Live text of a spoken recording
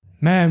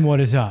Man, what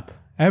is up?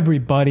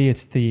 Everybody,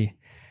 it's the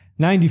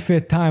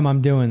 95th time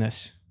I'm doing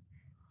this.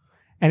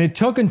 And it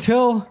took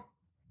until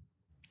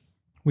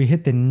we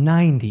hit the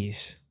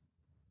 90s,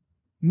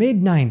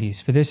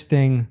 mid-90s, for this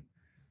thing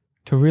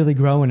to really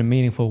grow in a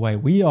meaningful way.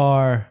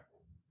 We're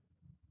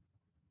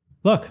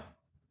up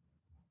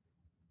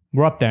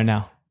there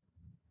now.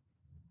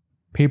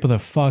 People are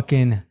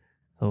fucking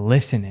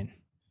listening.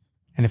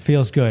 And it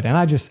feels good. And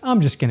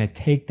I'm just going to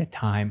take the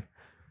time.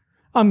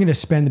 I'm going to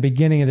spend the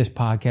beginning of this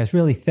podcast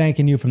really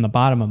thanking you from the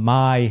bottom of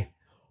my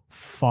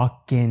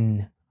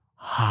fucking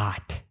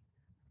heart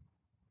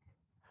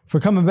for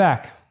coming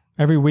back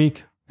every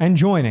week and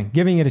joining,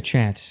 giving it a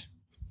chance.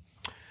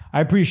 I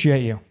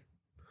appreciate you.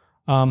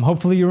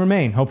 Hopefully you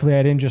remain. Hopefully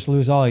I didn't just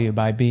lose all of you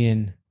by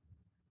being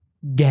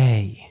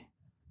gay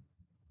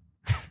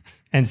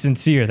and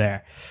sincere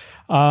there.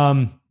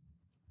 But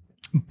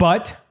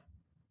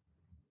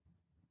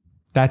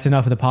that's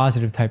enough of the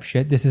positive type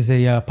shit. This is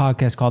a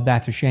podcast called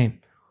That's a Shame,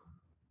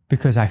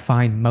 because I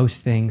find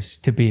most things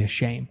to be a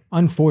shame.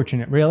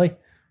 Unfortunate, really.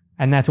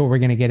 And that's what we're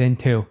going to get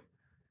into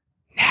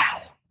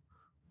now.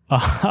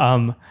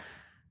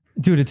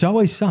 Dude, it's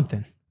always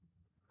something.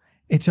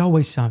 It's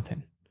always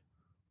something.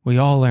 We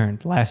all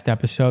learned last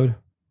episode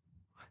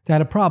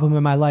that a problem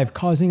in my life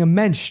causing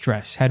immense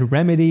stress had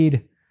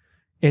remedied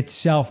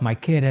itself. My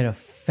kid had a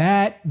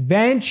fat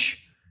vent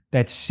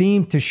that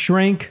seemed to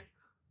shrink.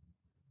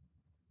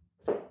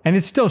 And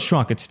it's still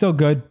shrunk. It's still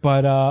good.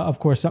 But, of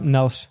course, something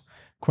else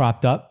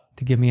cropped up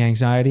to give me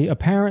anxiety.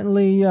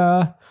 Apparently,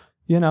 because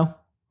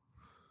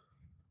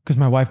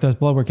my wife does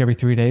blood work every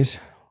 3 days,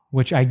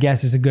 which I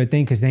guess is a good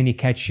thing because then you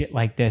catch shit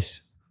like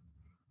this.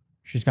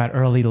 She's got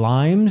early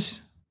Lyme's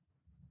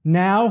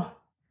now.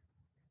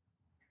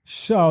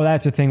 So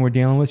that's a thing we're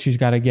dealing with. She's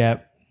got to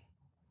get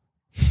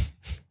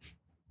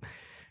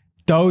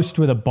dosed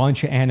with a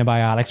bunch of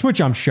antibiotics, which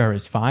I'm sure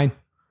is fine.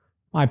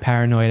 My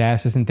paranoid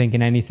ass isn't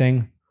thinking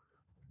anything.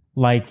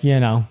 Like,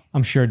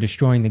 I'm sure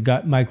destroying the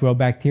gut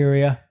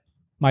microbacteria,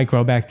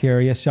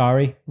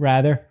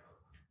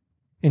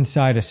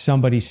 inside of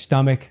somebody's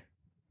stomach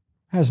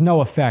has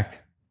no effect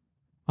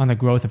on the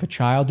growth of a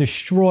child.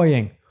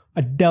 Destroying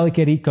a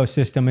delicate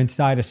ecosystem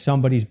inside of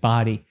somebody's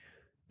body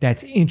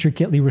that's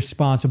intricately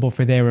responsible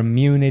for their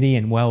immunity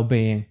and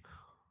well-being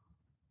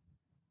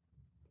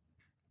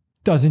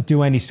doesn't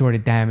do any sort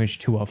of damage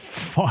to a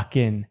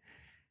fucking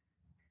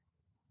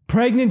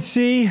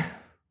pregnancy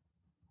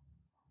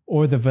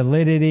or the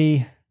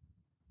validity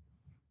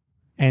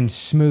and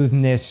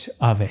smoothness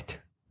of it.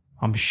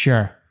 I'm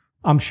sure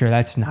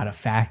that's not a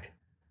fact.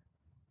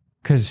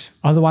 Because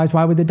otherwise,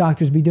 why would the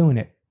doctors be doing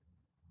it?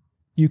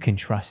 You can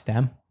trust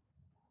them.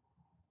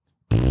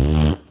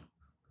 I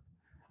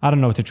don't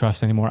know what to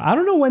trust anymore. I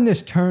don't know when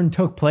this turn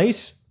took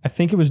place. I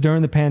think it was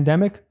during the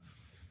pandemic.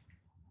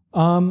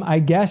 I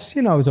guess,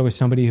 I was always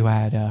somebody who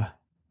had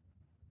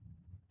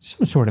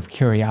some sort of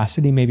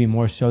curiosity, maybe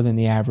more so than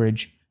the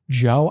average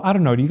Joe. I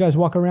don't know. Do you guys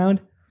walk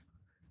around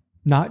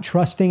not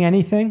trusting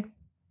anything?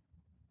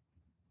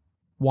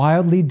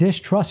 Wildly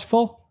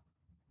distrustful?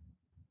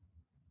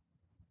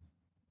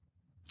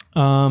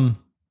 I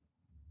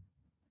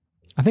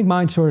think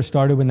mine sort of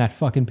started when that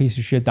fucking piece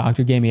of shit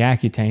doctor gave me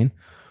Accutane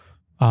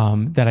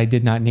that I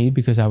did not need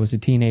because I was a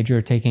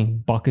teenager taking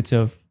buckets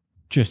of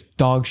just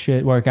dog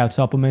shit workout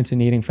supplements and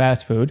eating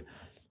fast food.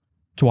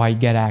 That's why you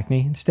get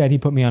acne. Instead, he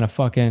put me on a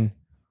fucking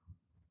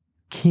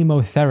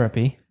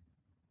chemotherapy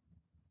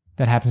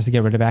that happens to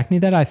get rid of acne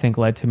that I think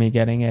led to me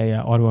getting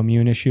a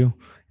autoimmune issue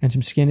and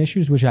some skin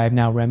issues, which I have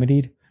now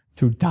remedied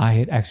through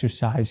diet,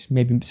 exercise,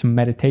 maybe some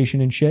meditation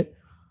and shit.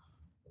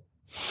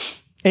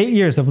 8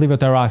 years of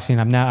levothyroxine.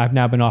 I've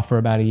now been off for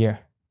about a year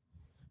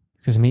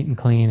because I'm eating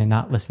clean and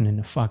not listening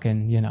to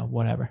fucking,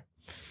 whatever.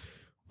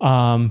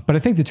 But I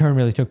think the turn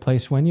really took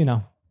place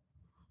when,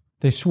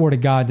 they swore to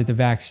God that the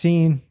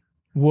vaccine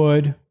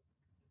would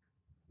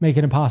make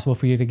it impossible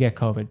for you to get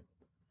COVID.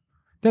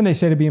 Then they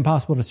said it'd be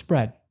impossible to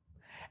spread.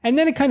 And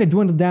then it kind of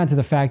dwindled down to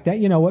the fact that,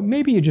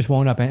 maybe you just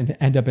won't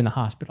end up in the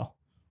hospital.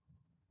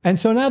 And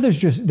so now there's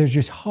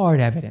just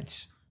hard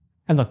evidence.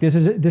 And look, this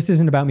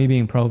isn't about me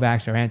being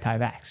pro-vax or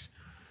anti-vax.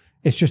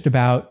 It's just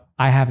about,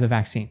 I have the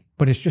vaccine.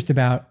 But it's just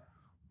about,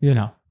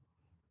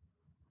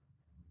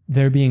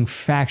 there being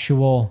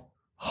factual,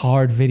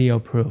 hard video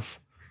proof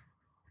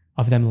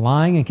of them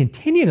lying and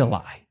continue to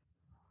lie.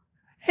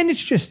 And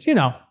it's just, you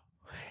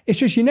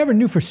never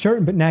knew for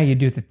certain, but now you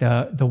do,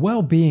 that the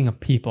well-being of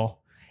people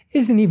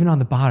isn't even on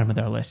the bottom of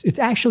their list. It's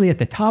actually at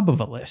the top of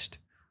a list.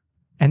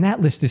 And that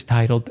list is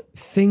titled,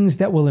 Things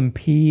That Will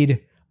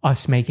Impede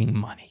Us Making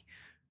Money.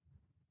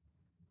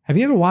 Have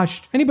you ever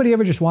anybody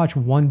ever just watch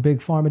one Big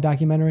Pharma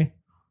documentary?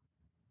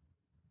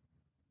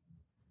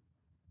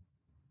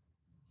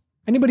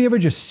 Anybody ever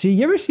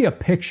you ever see a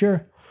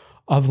picture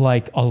of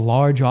like a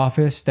large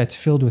office that's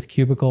filled with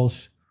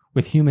cubicles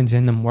with humans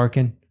in them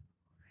working?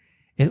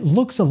 It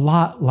looks a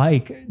lot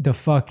like the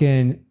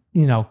fucking,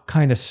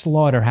 kind of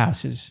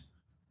slaughterhouses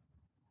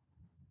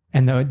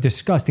and the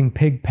disgusting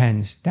pig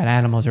pens that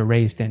animals are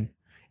raised in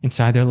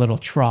inside their little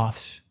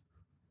troughs.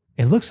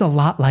 It looks a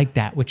lot like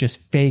that with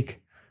just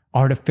fake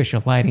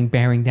artificial lighting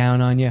bearing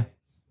down on you.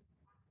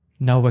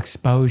 No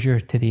exposure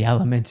to the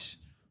elements.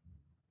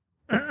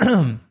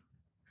 I'm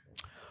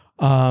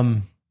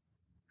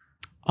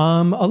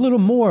a little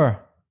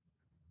more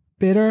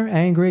bitter,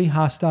 angry,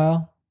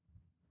 hostile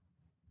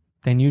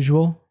than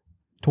usual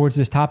towards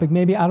this topic.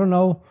 Maybe, I don't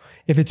know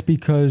if it's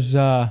because,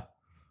 look,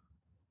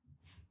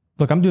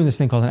 I'm doing this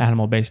thing called an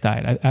animal-based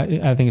diet.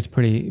 I think it's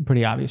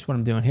pretty obvious what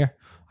I'm doing here.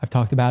 I've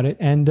talked about it.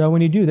 And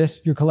when you do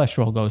this, your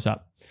cholesterol goes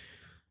up.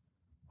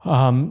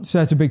 So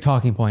that's a big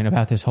talking point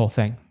about this whole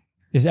thing.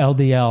 Is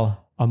LDL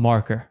a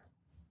marker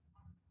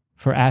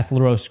for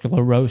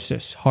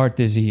atherosclerosis, heart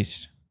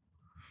disease,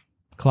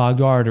 clogged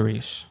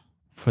arteries,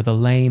 for the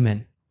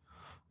layman?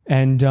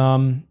 And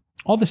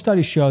all the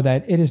studies show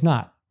that it is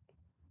not,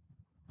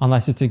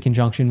 unless it's in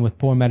conjunction with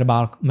poor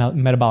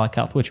metabolic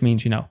health, which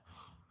means,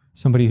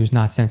 somebody who's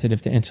not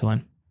sensitive to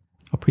insulin,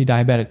 a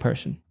pre-diabetic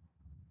person.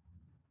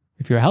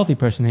 If you're a healthy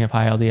person and you have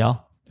high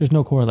LDL, there's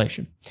no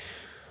correlation.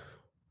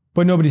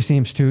 But nobody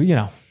seems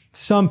to,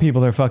 some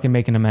people are fucking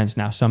making amends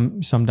now.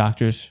 Some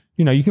doctors,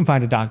 you can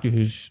find a doctor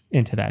who's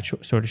into that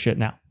sort of shit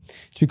now.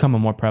 It's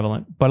becoming more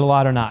prevalent, but a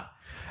lot are not.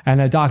 And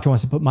a doctor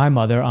wants to put my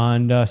mother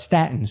on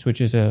statins,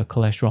 which is a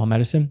cholesterol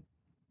medicine,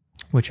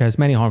 which has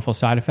many harmful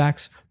side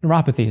effects.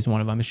 Neuropathy is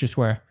one of them. It's just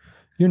where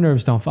your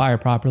nerves don't fire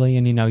properly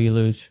and, you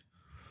lose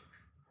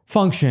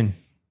function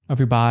of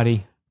your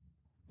body,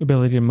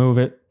 ability to move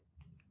it,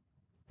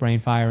 brain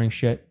firing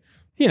shit,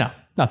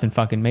 nothing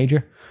fucking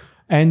major.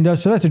 And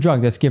so that's a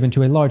drug that's given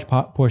to a large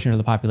portion of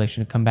the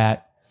population to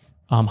combat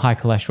high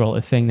cholesterol,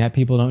 a thing that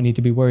people don't need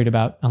to be worried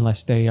about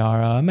unless they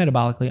are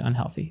metabolically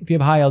unhealthy. If you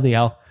have high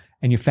LDL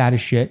and you're fat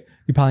as shit,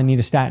 you probably need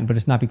a statin, but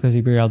it's not because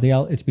of your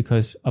LDL, it's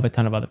because of a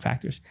ton of other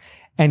factors.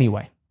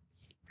 Anyway,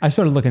 I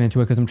started looking into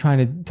it because I'm trying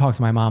to talk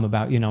to my mom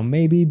about,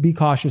 maybe be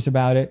cautious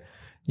about it,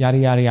 yada,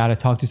 yada, yada,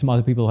 talk to some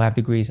other people who have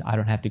degrees. I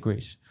don't have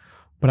degrees.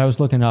 But I was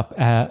looking up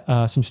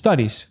at some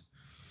studies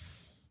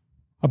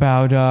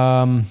about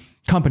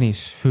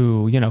companies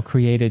who,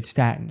 created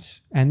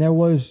statins. And there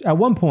was, at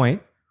one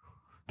point,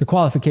 the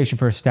qualification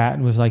for a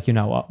statin was like,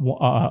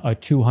 a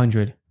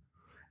 200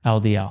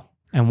 LDL.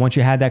 And once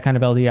you had that kind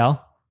of LDL,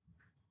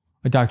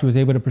 a doctor was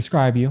able to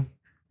prescribe you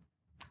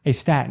a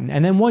statin.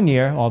 And then one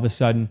year, all of a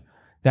sudden,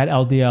 that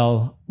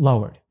LDL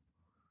lowered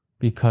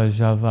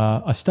because of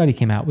a study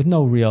came out with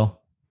no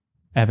real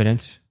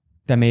evidence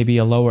that maybe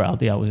a lower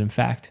LDL was in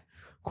fact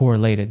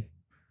correlated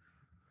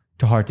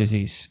to heart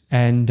disease.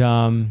 And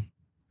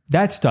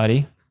that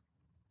study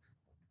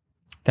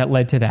that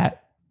led to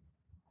that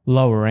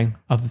lowering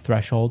of the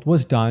threshold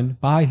was done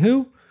by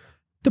who?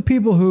 The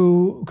people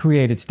who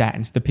created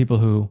statins, the people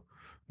who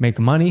make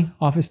money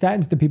off of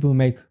statins, the people who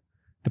make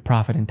the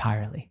profit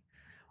entirely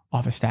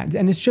off of statins.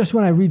 And it's just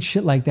when I read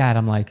shit like that,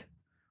 I'm like,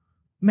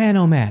 man,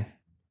 oh man.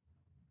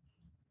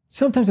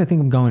 Sometimes I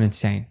think I'm going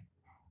insane.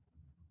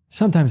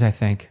 Sometimes I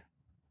think,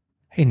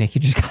 hey, Nick,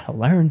 you just gotta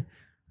learn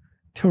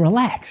to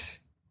relax.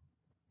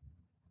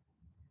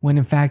 When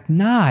in fact,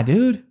 nah,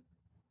 dude.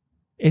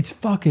 It's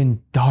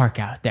fucking dark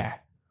out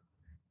there.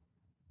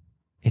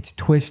 It's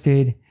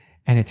twisted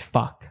and it's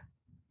fucked.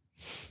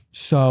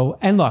 So,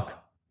 and look,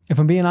 if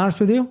I'm being honest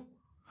with you,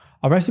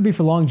 a recipe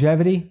for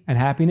longevity and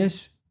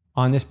happiness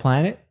on this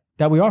planet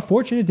that we are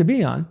fortunate to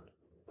be on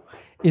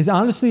is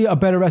honestly a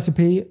better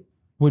recipe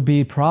would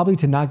be probably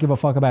to not give a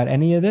fuck about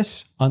any of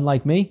this,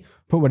 unlike me.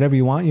 Put whatever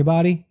you want in your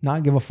body,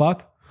 not give a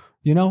fuck,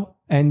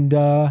 and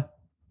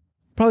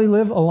probably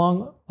live a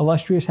long,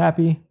 illustrious,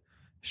 happy,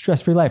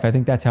 stress-free life. I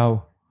think that's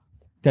how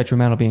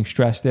detrimental being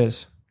stressed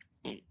is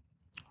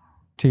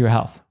to your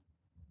health.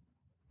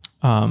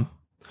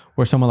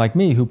 Or someone like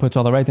me who puts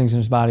all the right things in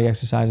his body,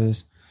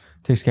 exercises,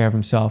 takes care of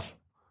himself,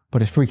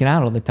 but is freaking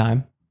out all the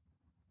time.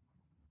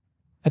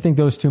 I think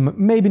those two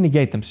maybe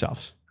negate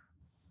themselves.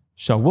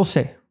 So we'll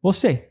see. We'll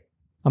see.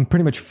 I'm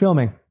pretty much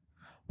filming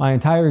my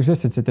entire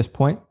existence at this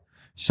point,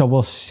 so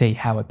we'll see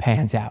how it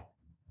pans out.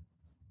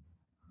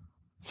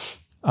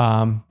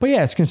 But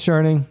yeah, it's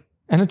concerning,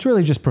 and it's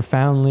really just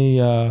profoundly,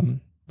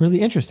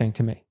 really interesting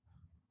to me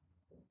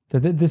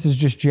that this is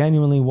just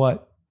genuinely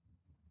what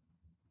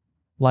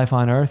life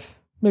on Earth,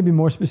 maybe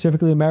more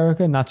specifically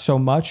America, not so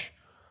much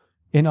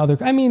in other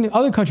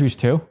countries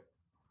too.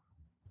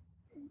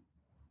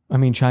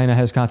 China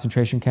has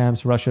concentration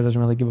camps. Russia doesn't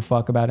really give a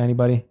fuck about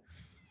anybody.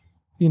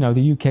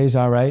 The UK's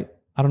all right.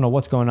 I don't know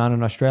what's going on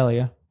in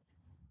Australia.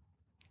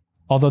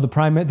 Although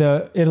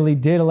Italy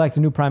did elect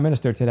a new prime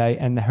minister today,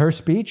 and her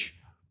speech,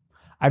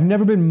 I've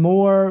never been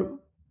more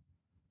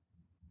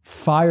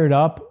fired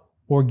up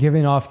or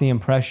giving off the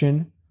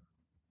impression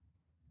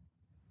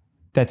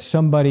that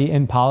somebody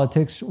in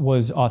politics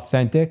was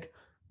authentic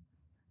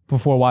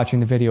before watching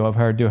the video of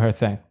her do her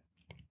thing.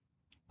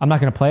 I'm not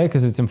going to play it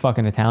because it's in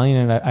fucking Italian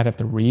and I'd have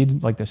to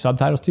read like the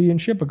subtitles to you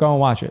and shit, but go and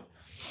watch it.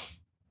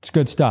 It's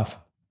good stuff.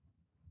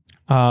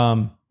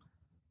 But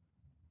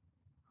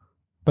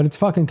it's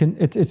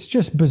it's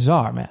just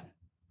bizarre, man.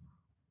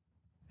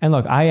 And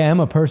look, I am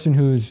a person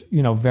who's,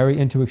 very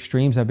into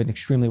extremes. I've been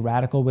extremely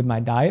radical with my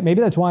diet.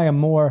 Maybe that's why I'm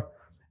more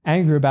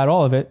angrier about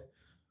all of it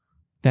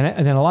than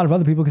a lot of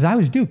other people because I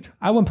was duped.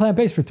 I went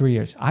plant-based for 3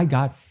 years. I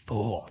got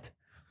fooled.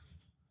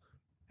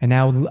 And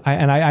now,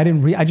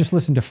 I just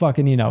listened to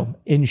fucking,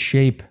 in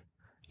shape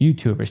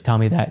YouTubers tell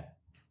me that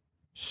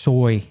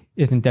soy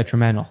isn't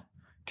detrimental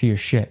to your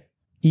shit.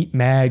 Eat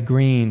mad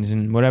greens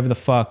and whatever the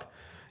fuck,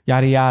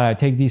 yada, yada,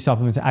 take these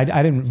supplements. I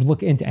didn't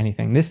look into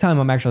anything. This time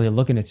I'm actually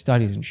looking at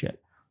studies and shit.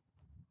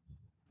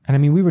 And I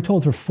mean, we were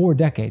told for 4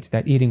 decades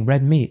that eating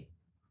red meat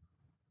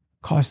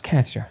caused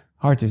cancer,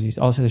 heart disease,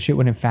 also the shit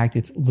when in fact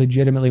it's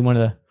legitimately one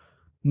of the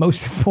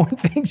most important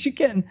things you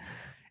can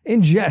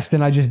ingest.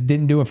 And I just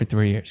didn't do it for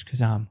 3 years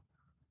because I'm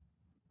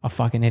a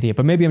fucking idiot.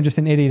 But maybe I'm just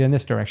an idiot in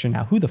this direction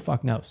now. Who the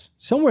fuck knows?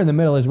 Somewhere in the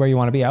middle is where you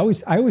want to be. I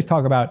always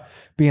talk about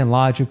being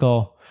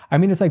logical. I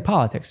mean, it's like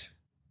politics.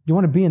 You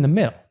want to be in the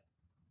middle.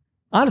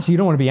 Honestly, you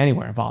don't want to be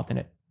anywhere involved in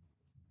it.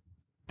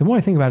 The more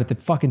I think about it, the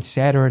fucking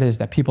sadder it is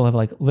that people have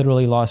like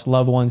literally lost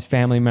loved ones,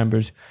 family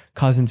members,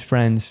 cousins,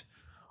 friends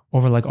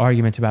over like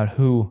arguments about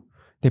who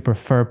they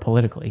prefer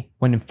politically.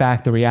 When in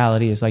fact, the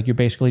reality is like you're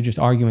basically just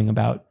arguing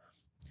about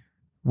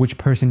which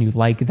person you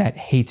like that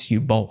hates you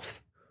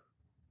both.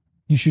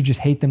 You should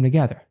just hate them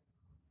together.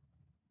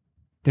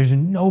 There's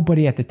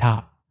nobody at the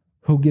top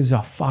who gives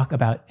a fuck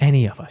about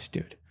any of us,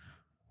 dude.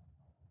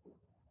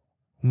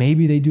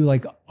 Maybe they do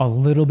like a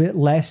little bit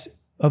less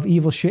of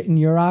evil shit in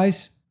your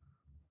eyes,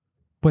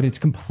 but it's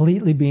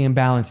completely being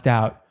balanced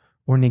out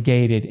or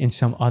negated in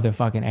some other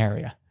fucking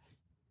area.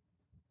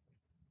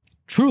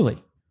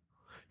 Truly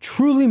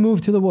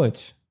move to the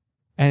woods.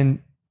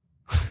 And,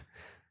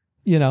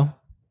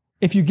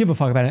 if you give a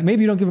fuck about it,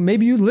 maybe you don't give a,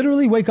 maybe you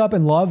literally wake up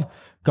and love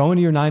going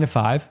to your 9 to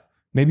 5.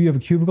 Maybe you have a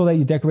cubicle that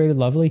you decorated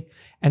lovely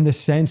and the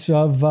sense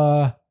of,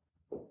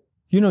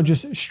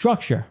 just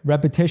structure,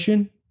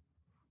 repetition.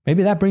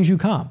 Maybe that brings you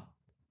calm.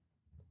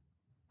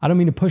 I don't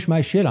mean to push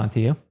my shit onto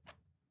you.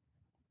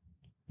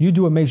 You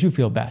do what makes you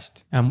feel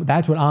best. And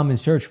that's what I'm in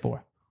search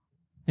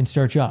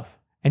of.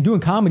 And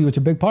doing comedy was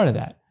a big part of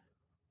that.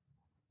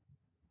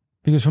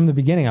 Because from the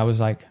beginning, I was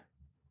like,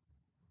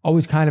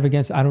 always kind of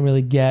against, I don't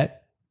really get,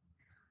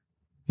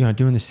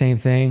 doing the same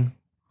thing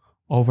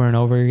over and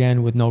over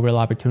again with no real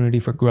opportunity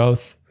for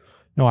growth,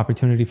 no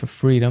opportunity for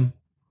freedom,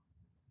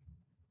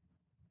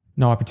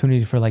 no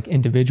opportunity for like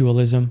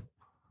individualism.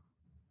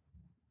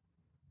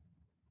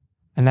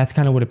 And that's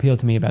kind of what appealed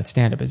to me about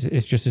stand-up is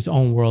it's just its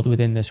own world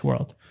within this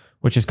world,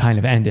 which has kind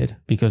of ended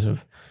because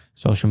of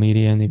social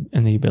media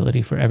and the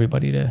ability for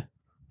everybody to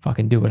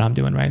fucking do what I'm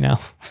doing right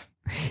now.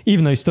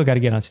 Even though you still got to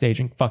get on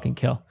stage and fucking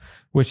kill,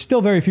 which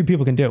still very few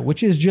people can do,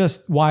 which is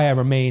just why I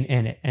remain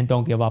in it and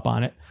don't give up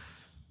on it.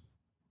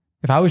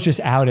 If I was just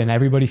out and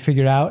everybody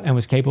figured out and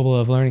was capable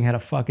of learning how to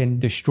fucking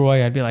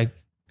destroy, I'd be like,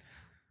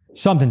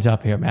 something's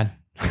up here, man.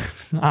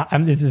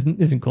 This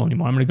isn't cool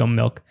anymore. I'm going to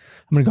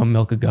go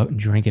milk a goat and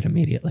drink it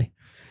immediately.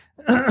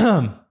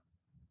 Also,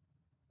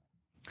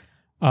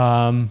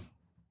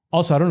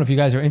 I don't know if you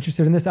guys are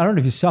interested in this. I don't know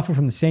if you suffer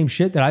from the same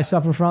shit that I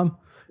suffer from.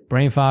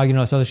 Brain fog,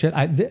 this other shit.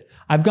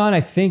 I've gone, I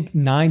think,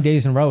 9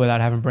 days in a row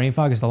without having brain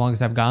fog. It's the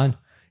longest I've gone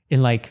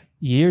in like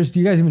years. Do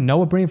you guys even know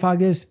what brain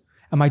fog is?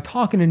 Am I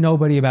talking to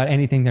nobody about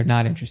anything they're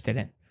not interested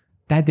in?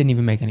 That didn't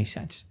even make any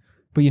sense.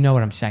 But you know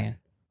what I'm saying.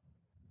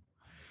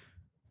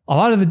 A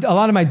lot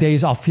of my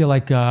days, I'll feel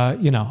like,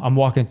 I'm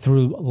walking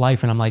through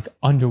life and I'm like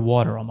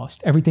underwater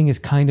almost. Everything is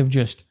kind of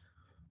just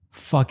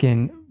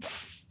fucking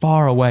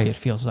far away, it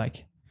feels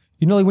like.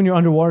 Like when you're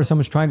underwater,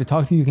 someone's trying to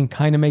talk to you, you can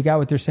kind of make out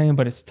what they're saying,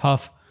 but it's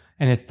tough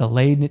and it's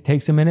delayed and it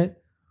takes a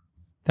minute.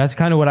 That's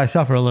kind of what I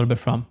suffer a little bit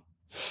from.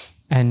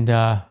 And,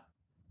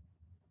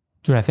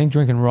 dude, I think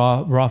drinking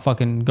raw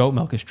fucking goat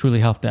milk has truly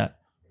helped that.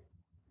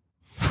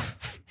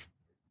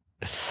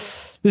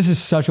 This is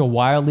such a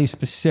wildly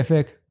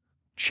specific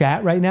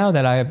chat right now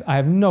that I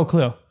have no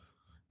clue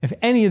if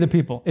any of the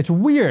people. It's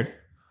weird.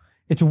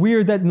 It's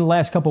weird that in the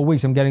last couple of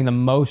weeks I'm getting the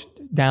most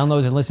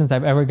downloads and listens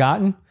I've ever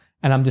gotten,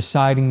 and I'm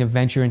deciding to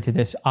venture into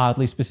this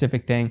oddly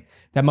specific thing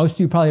that most of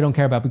you probably don't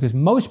care about because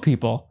most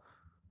people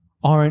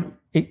aren't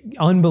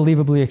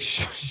unbelievably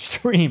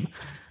extreme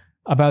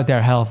about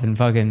their health and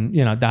fucking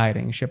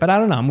dieting and shit. But I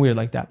don't know. I'm weird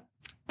like that.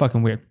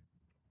 Fucking weird.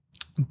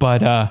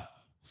 But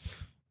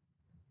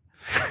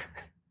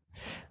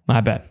my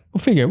bad.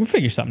 We'll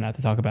figure something out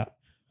to talk about.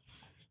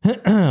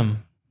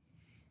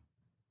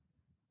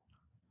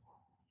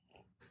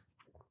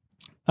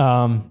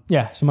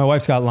 So my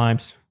wife's got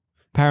Lyme's.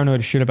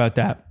 Paranoid as shit about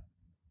that.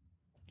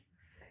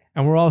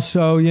 And we're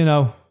also,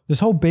 this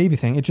whole baby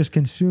thing, it just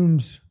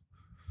consumes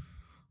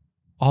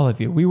all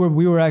of you. We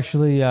were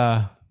actually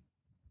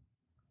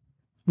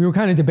we were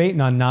kind of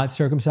debating on not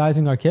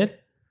circumcising our kid.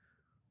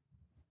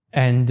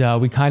 And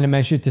we kind of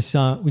mentioned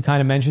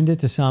it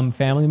to some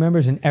family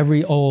members, and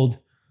every old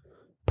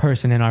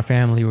person in our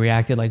family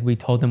reacted like we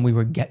told them we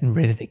were getting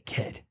rid of the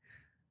kid.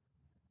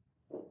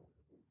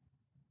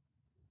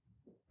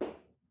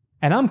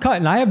 And I'm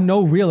cutting. I have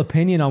no real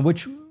opinion on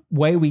which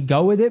way we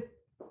go with it.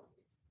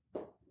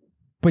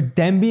 But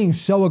them being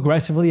so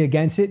aggressively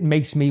against it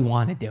makes me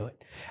want to do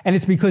it. And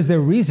it's because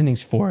their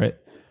reasonings for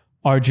it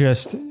are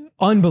just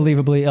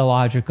unbelievably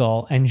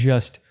illogical and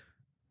just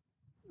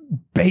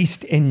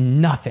based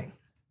in nothing.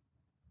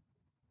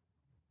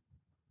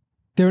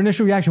 Their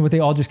initial reaction, what they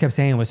all just kept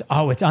saying was,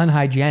 "Oh, it's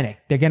unhygienic.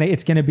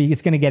 It's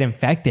gonna get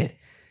infected.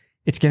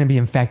 It's gonna be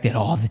infected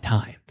all the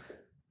time."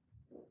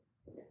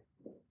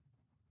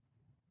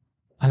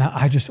 And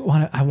I just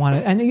want to,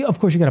 and of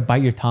course you got to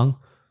bite your tongue.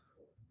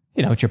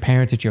 You know, it's your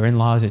parents, it's your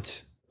in-laws,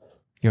 it's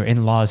your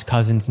in-laws'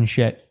 cousins and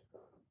shit.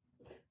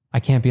 I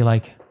can't be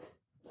like,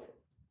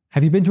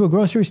 "Have you been to a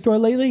grocery store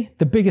lately?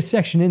 The biggest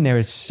section in there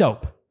is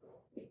soap."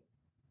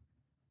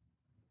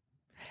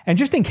 And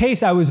just in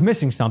case I was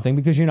missing something,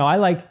 because, you know, I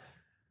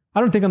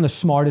don't think I'm the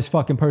smartest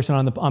fucking person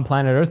on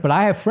planet Earth, but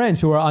I have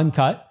friends who are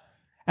uncut.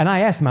 And I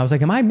asked them, I was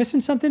like, "Am I missing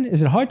something?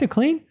 Is it hard to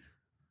clean?"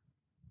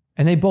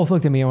 And they both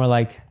looked at me and were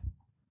like,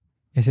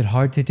 "Is it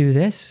hard to do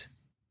this?"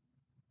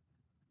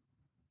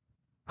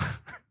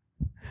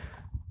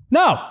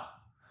 No,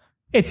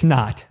 it's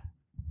not.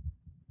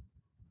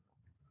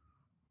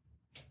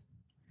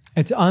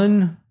 It's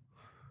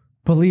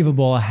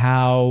unbelievable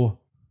how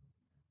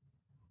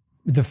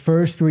the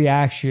first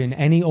reaction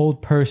any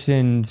old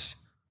person's,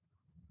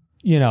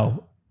 you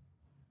know,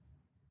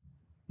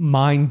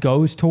 mind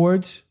goes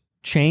towards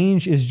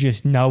change is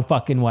just no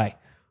fucking way.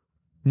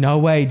 No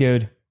way,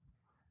 dude.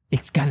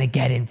 It's gonna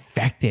get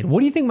infected. What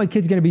do you think my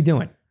kid's gonna be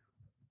doing?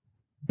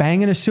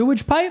 Banging a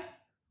sewage pipe?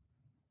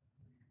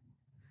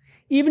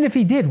 Even if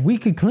he did, we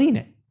could clean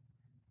it.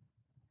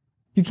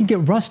 You can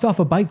get rust off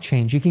a bike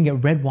chains. You can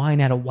get red wine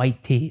out of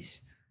white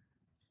teas.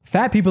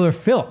 Fat people are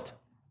filled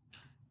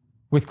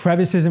with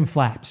crevices and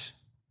flaps.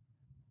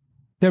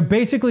 They're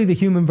basically the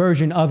human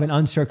version of an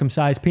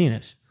uncircumcised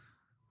penis.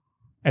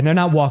 And they're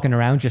not walking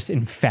around just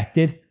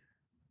infected.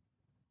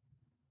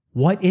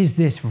 What is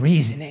this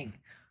reasoning?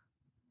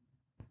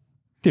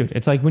 Dude,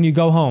 it's like when you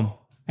go home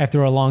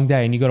after a long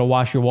day and you go to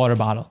wash your water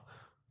bottle.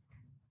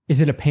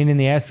 Is it a pain in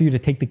the ass for you to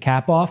take the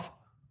cap off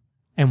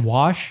and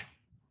wash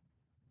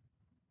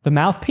the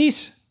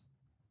mouthpiece?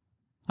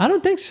 I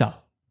don't think so.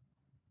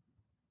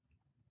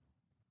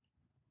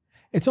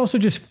 It's also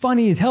just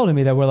funny as hell to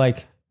me that we're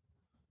like,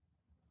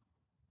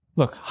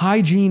 look,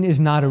 hygiene is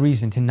not a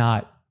reason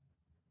to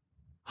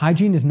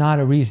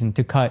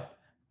cut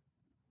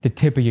the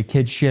tip of your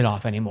kid's shit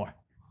off anymore.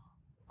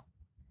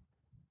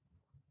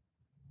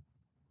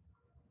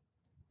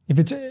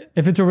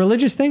 If it's a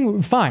religious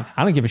thing, fine.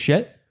 I don't give a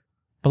shit.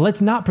 But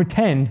let's not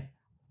pretend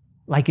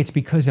like it's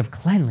because of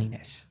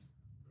cleanliness.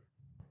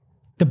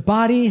 The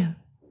body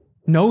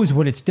knows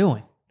what it's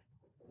doing.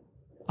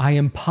 I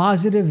am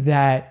positive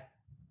that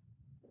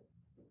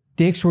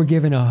dicks were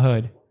given a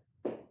hood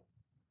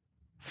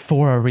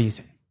for a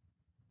reason.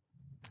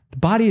 The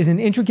body is an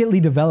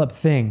intricately developed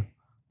thing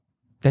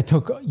that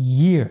took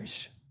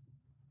years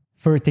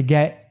for it to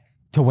get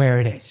to where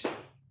it is.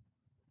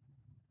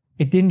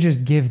 It didn't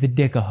just give the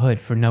dick a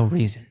hood for no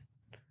reason.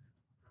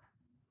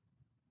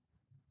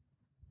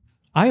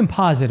 I am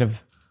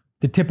positive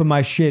the tip of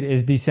my shit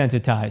is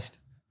desensitized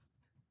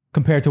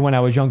compared to when I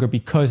was younger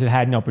because it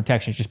had no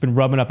protection. It's just been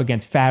rubbing up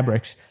against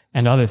fabrics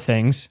and other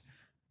things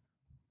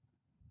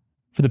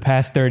for the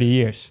past 30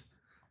 years.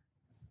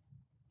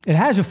 It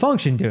has a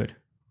function, dude.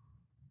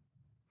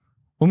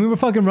 When we were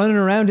fucking running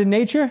around in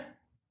nature,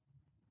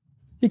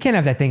 you can't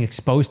have that thing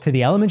exposed to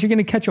the elements. You're going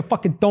to catch a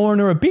fucking thorn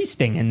or a bee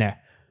sting in there.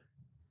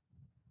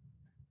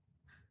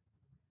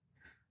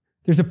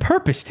 There's a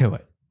purpose to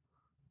it.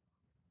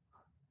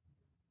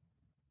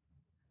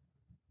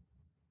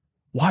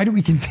 Why do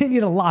we continue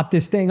to lop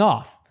this thing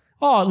off?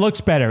 Oh, it looks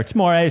better. It's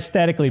more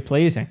aesthetically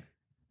pleasing.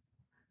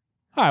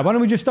 All right, why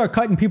don't we just start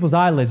cutting people's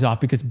eyelids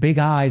off because big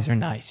eyes are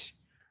nice?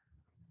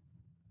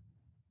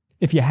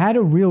 If you had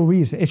a real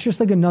reason, it's just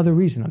like another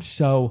reason I'm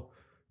so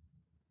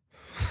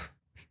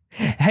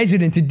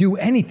hesitant to do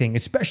anything,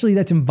 especially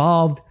that's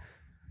involved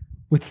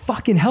with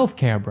fucking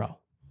healthcare, bro.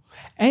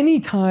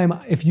 Anytime,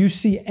 if you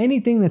see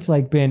anything that's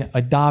like been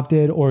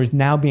adopted or is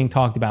now being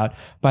talked about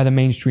by the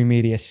mainstream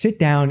media, sit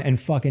down and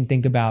fucking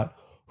think about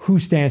who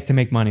stands to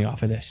make money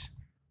off of this.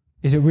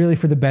 Is it really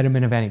for the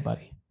betterment of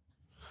anybody?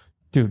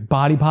 Dude,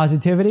 body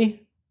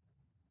positivity?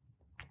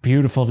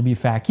 Beautiful to be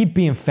fat. Keep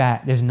being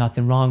fat. There's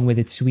nothing wrong with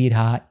it,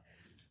 sweetheart.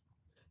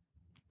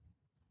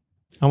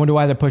 I wonder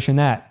why they're pushing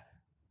that.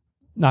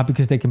 Not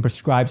because they can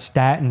prescribe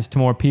statins to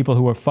more people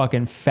who are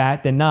fucking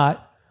fat than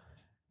not.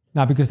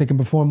 Not because they can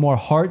perform more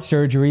heart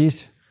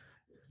surgeries.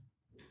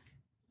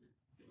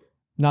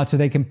 Not so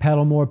they can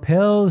peddle more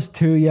pills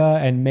to you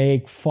and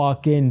make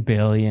fucking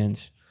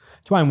billions.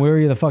 That's why I'm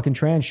weary of the fucking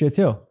trans shit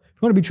too.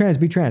 If you want to be trans,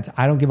 be trans.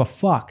 I don't give a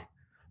fuck.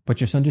 But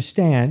just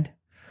understand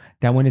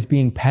that when it's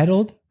being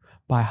peddled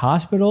by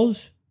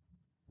hospitals,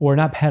 or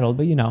not peddled,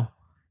 but you know,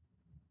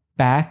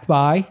 backed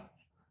by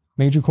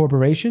major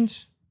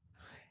corporations,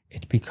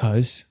 it's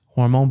because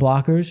hormone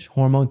blockers,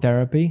 hormone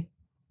therapy,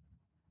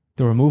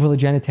 the removal of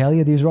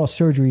genitalia, these are all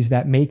surgeries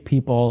that make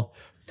people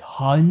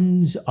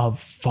tons of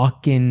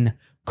fucking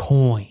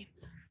coin.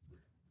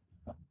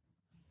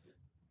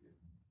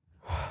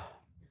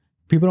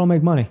 People don't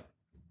make money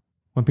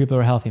when people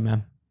are healthy,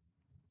 man.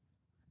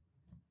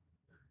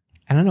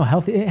 And I know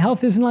health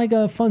isn't like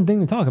a fun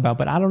thing to talk about,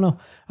 but I don't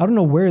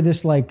know where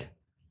this like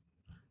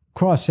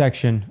cross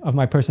section of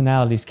my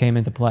personalities came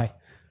into play,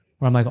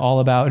 where I'm like all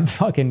about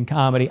fucking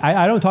comedy.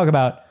 I don't talk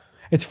about,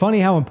 it's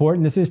funny how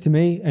important this is to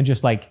me and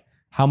just like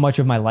how much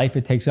of my life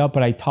it takes up,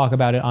 but I talk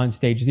about it on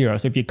stage zero.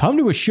 So if you come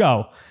to a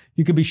show,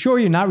 you can be sure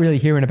you're not really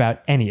hearing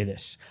about any of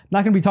this. I'm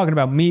not going to be talking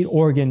about meat,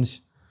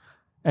 organs,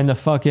 and the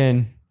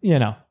fucking,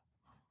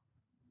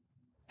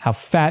 how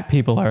fat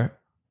people are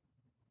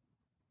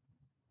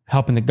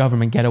helping the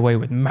government get away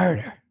with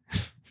murder.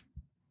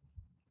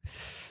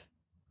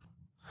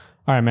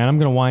 All right, man, I'm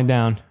going to wind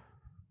down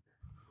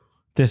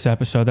this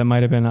episode. That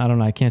might have been, I don't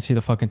know, I can't see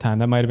the fucking time.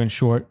 That might have been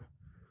short,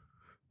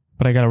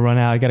 but I got to run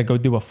out. I got to go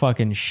do a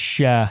fucking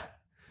show.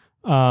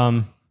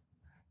 Oh,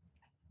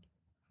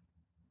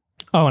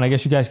 and I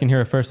guess you guys can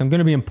hear it first. I'm going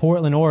to be in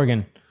Portland,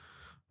 Oregon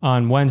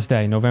on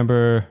Wednesday,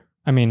 September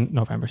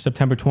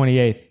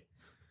 28th.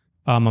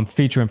 I'm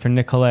featuring for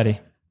Nick Coletti.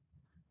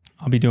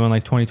 I'll be doing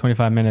like 20,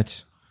 25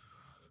 minutes.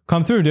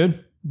 Come through,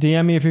 dude.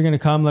 DM me if you're going to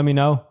come. Let me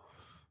know.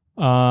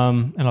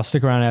 And I'll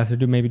stick around after,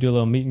 maybe do a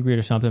little meet and greet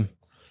or something.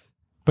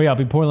 But yeah, I'll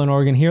be Portland,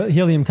 Oregon,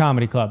 Helium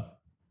Comedy Club,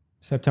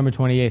 September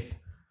 28th.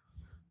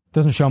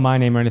 Doesn't show my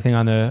name or anything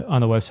on the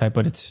website,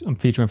 but I'm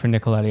featuring for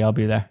Nick Coletti. I'll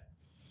be there.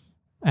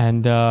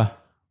 And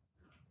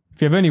if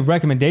you have any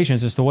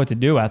recommendations as to what to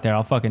do out there,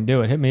 I'll fucking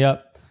do it. Hit me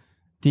up,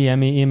 DM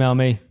me, email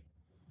me.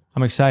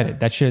 I'm excited.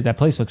 That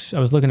place looks, I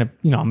was looking at,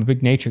 I'm a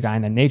big nature guy,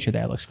 and the nature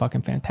there looks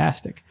fucking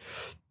fantastic.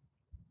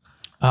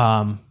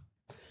 So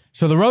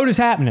the road is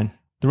happening.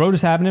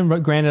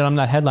 Granted, I'm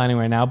not headlining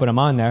right now, but I'm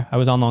on there. I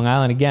was on Long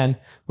Island again,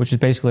 which is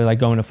basically like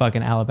going to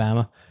fucking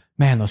Alabama.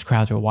 Man, those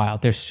crowds are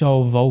wild. They're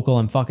so vocal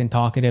and fucking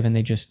talkative, and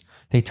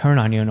they turn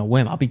on you in a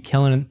whim. I'll be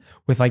killing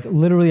with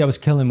literally I was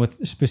killing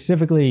with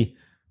specifically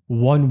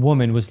one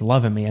woman was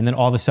loving me. And then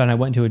all of a sudden I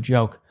went into a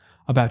joke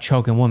about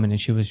choking women, and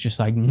she was just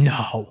like,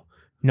 no,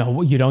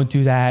 you don't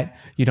do that.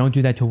 You don't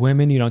do that to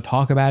women. You don't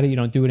talk about it. You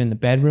don't do it in the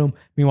bedroom.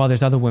 Meanwhile,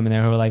 there's other women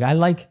there who are like, what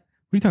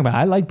are you talking about?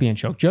 I like being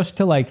choked, just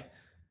to like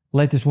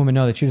let this woman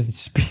know that she doesn't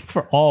speak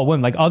for all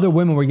women. Like other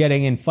women were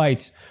getting in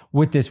fights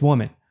with this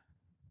woman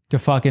to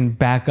fucking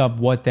back up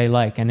what they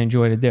like and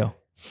enjoy to do.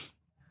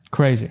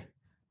 Crazy.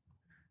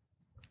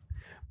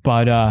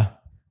 But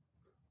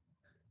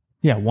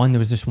there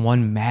was this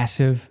one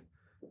massive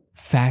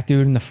fat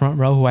dude in the front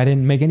row who I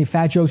didn't make any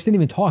fat jokes, didn't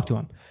even talk to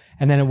him.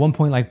 And then at one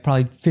point, like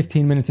probably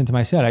 15 minutes into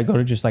my set, I go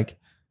to just like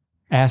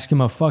ask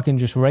him a fucking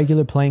just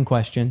regular plain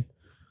question,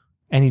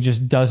 and he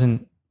just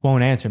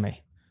won't answer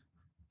me.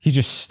 He's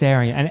just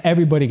staring, and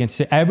everybody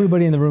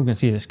in the room can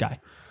see this guy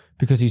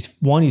because he's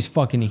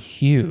fucking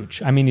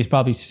huge. I mean, he's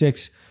probably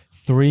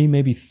 6'3",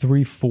 maybe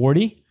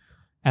 340.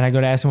 And I go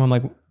to ask him, I'm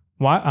like,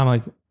 why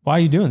are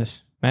you doing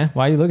this, man?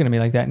 Why are you looking at me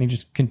like that? And he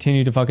just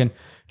continued to fucking,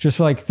 just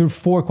for like through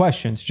 4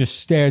 questions,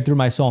 just stared through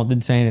my soul and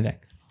didn't say anything.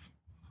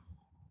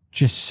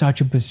 Just such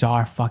a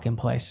bizarre fucking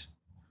place.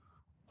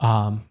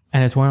 And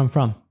it's where I'm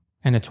from.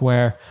 And it's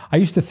where I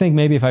used to think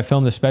maybe if I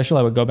filmed a special,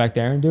 I would go back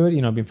there and do it, be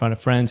in front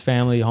of friends,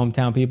 family,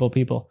 hometown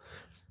people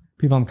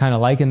I'm kind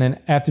of like. And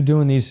then after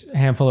doing these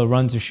handful of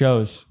runs of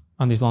shows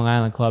on these Long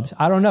Island clubs,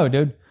 I don't know,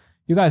 dude.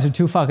 You guys are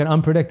too fucking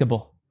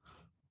unpredictable.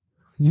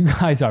 You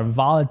guys are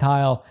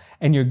volatile,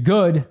 and you're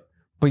good,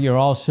 but you're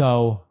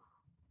also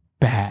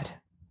bad.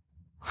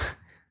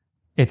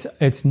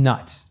 It's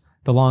nuts.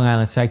 The Long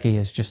Island psyche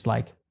is just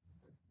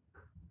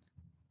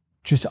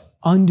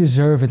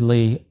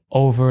undeservedly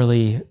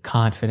overly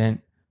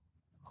confident,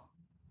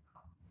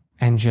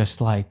 and just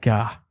like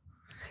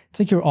it's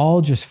like you're all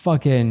just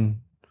fucking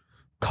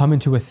coming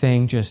to a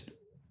thing just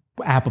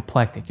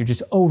apoplectic. You're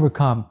just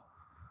overcome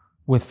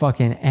with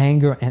fucking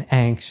anger and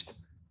angst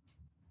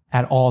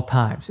at all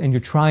times, and you're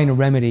trying to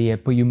remedy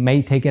it, but you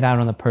may take it out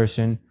on the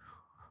person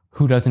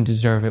who doesn't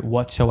deserve it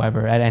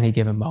whatsoever at any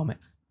given moment.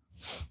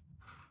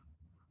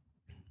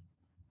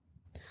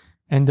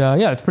 And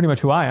that's pretty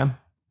much who I am.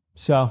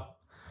 So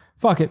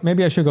fuck it.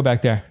 Maybe I should go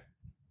back there.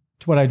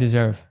 It's what I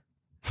deserve.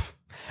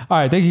 All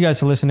right. Thank you guys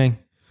for listening.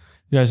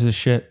 You guys are the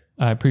shit.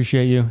 I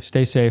appreciate you.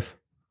 Stay safe.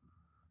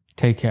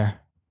 Take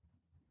care.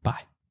 Bye.